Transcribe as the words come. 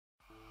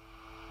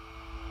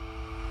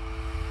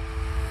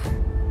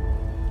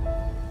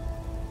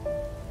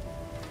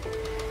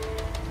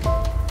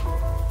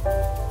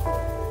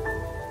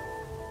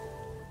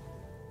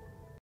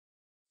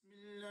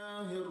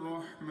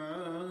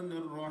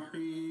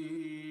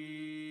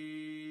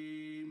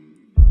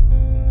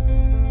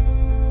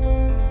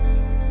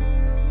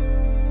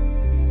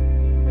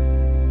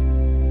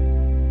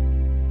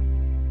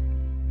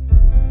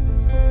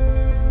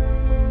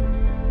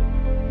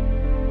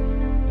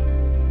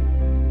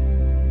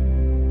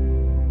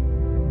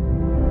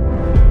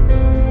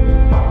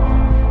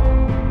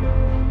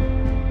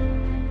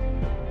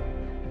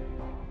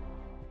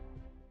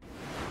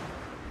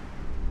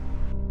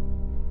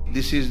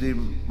This is the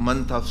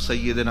month of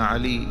Sayyidina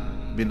Ali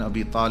bin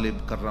Abi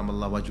Talib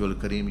karramallahu wajhul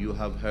kareem. You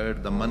have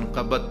heard the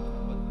manqabat.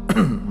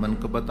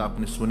 Manqabat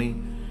aapne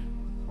suni,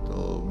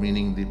 so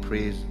meaning the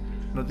praise.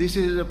 Now this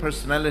is a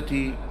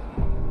personality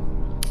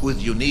who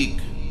is unique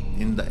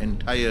in the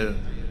entire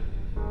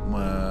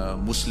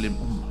Muslim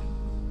Ummah.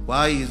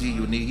 Why is he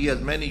unique? He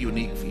has many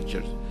unique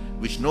features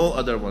which no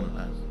other one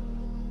has.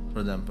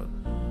 For example,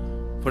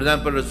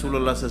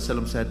 Rasulullah sallallahu alaihi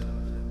wasallam said,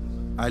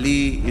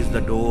 Ali is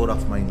the door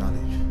of my knowledge.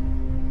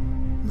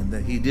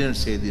 And he didn't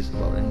say this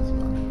about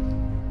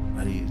anything.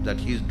 Ali, that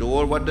his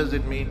door, what does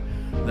it mean?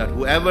 That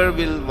whoever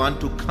will want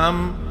to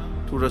come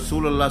to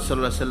Rasulullah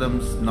sallallahu alaihi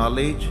wasallam's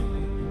knowledge,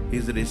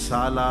 his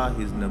risala,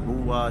 his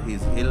nabuwa,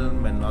 his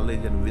ilm and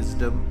knowledge and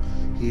wisdom,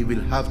 he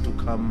will have to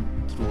come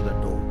through the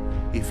door.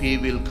 If he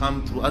will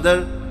come through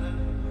other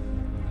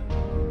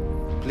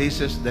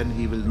places, then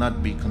he will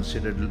not be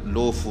considered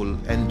lawful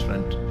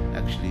entrant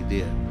actually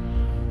there.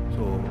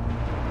 So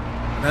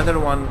another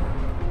one,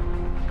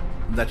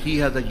 that he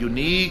has a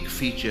unique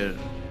feature,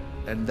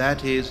 and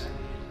that is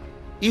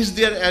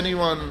there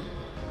anyone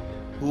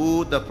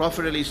who the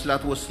Prophet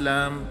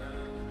ﷺ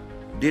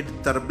did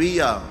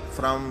tarbiyah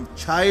from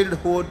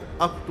childhood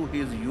up to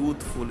his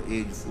youthful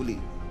age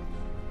fully,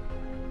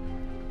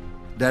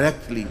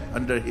 directly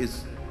under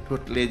his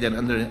tutelage and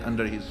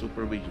under his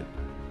supervision?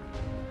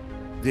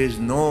 There is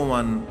no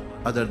one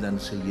other than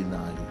Sayyidina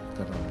Ali.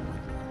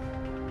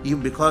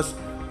 Even because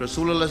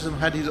Rasulullah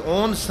had his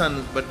own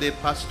sons, but they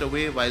passed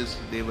away whilst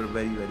they were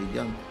very, very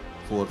young,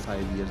 4 or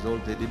 5 years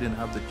old. They didn't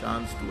have the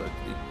chance to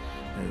actually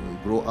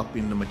grow up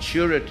in the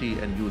maturity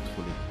and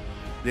youthfully.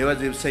 There was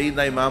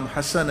Sayyidina Imam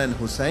Hassan and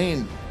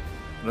Hussein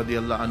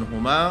radiallahu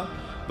anhuma,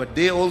 but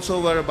they also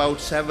were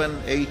about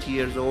 7, 8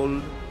 years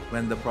old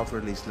when the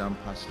Prophet ﷺ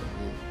passed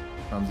away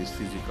from this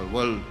physical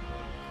world.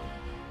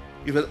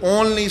 It was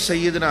only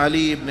Sayyidina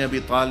Ali ibn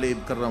Abi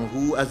Talib karram,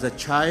 who as a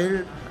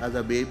child, as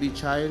a baby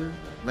child,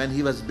 when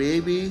he was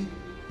baby,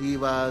 he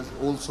was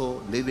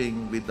also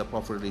living with the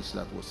Prophet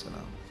ﷺ.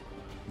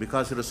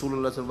 Because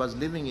Rasulullah was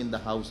living in the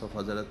house of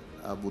Hazrat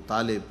Abu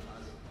Talib,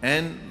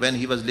 and when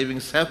he was living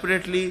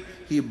separately,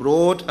 he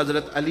brought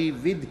Hazrat Ali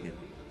with him.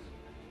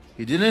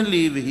 He didn't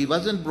leave, he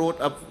wasn't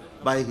brought up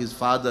by his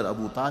father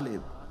Abu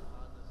Talib.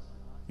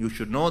 You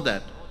should know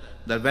that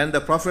when the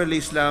Prophet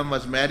ﷺ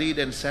was married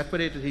and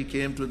separated, he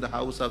came to the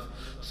house of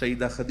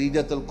Sayyidah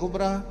Khadijat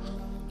al-Kubra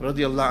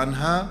radiallahu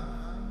anha.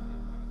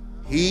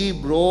 He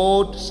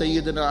brought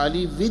Sayyidina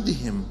Ali with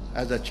him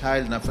as a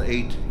child, after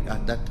 8.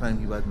 At that time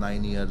he was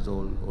 9 years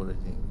old, or I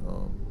think,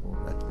 or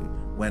actually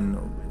when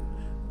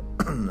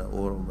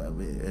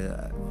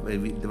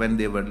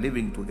they were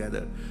living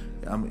together.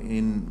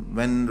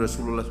 When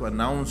Rasulullah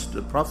announced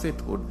the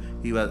prophethood,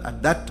 he was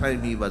at that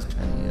time he was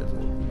 10 years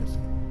old,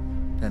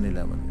 10,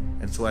 11.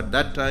 And so at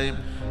that time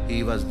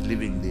he was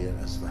living there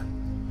as well.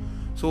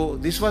 So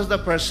this was the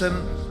person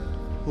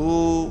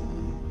who,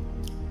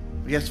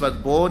 yes, was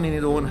born in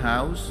his own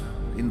house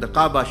in the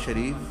Kaaba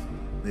Sharif,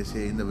 they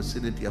say in the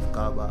vicinity of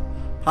Kaaba,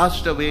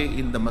 passed away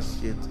in the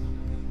masjid,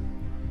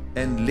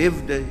 and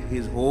lived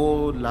his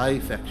whole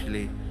life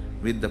actually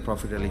with the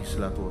Prophet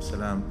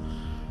ﷺ.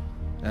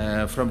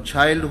 From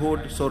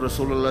childhood, so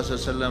Rasulullah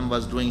ﷺ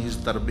was doing his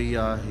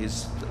tarbiyah,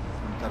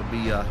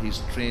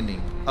 his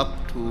training, up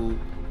to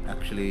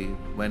actually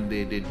when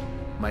they did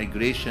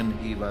migration,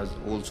 he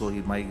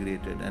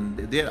migrated, and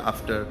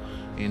thereafter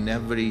in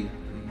every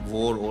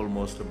war,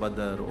 almost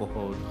Badr,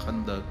 Uhud,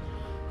 Khandaq,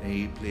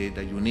 he played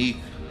a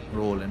unique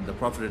role. And the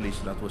Prophet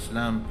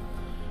ﷺ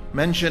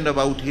mentioned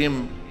about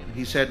him,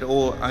 he said,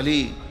 "Oh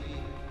Ali,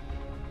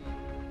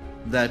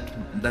 that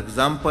the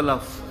example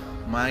of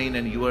mine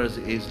and yours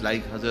is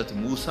like Hazrat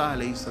Musa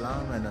alayhi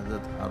salam and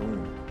Hazrat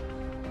Harun.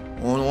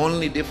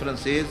 Only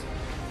difference is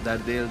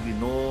that there will be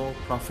no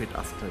prophet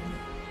after me."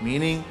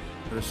 Meaning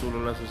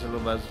Rasulullah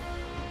ﷺ was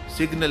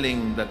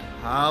signaling that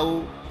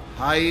how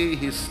high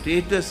his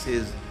status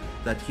is,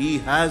 that he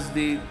has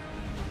the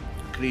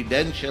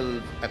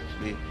credentials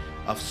actually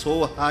of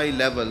so high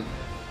level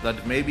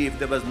that maybe if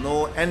there was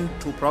no end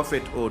to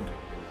prophethood,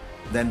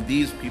 then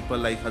these people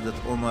like Hazrat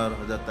Umar,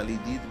 Hazrat Ali,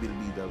 these will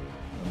be the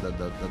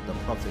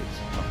prophets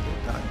of their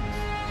times.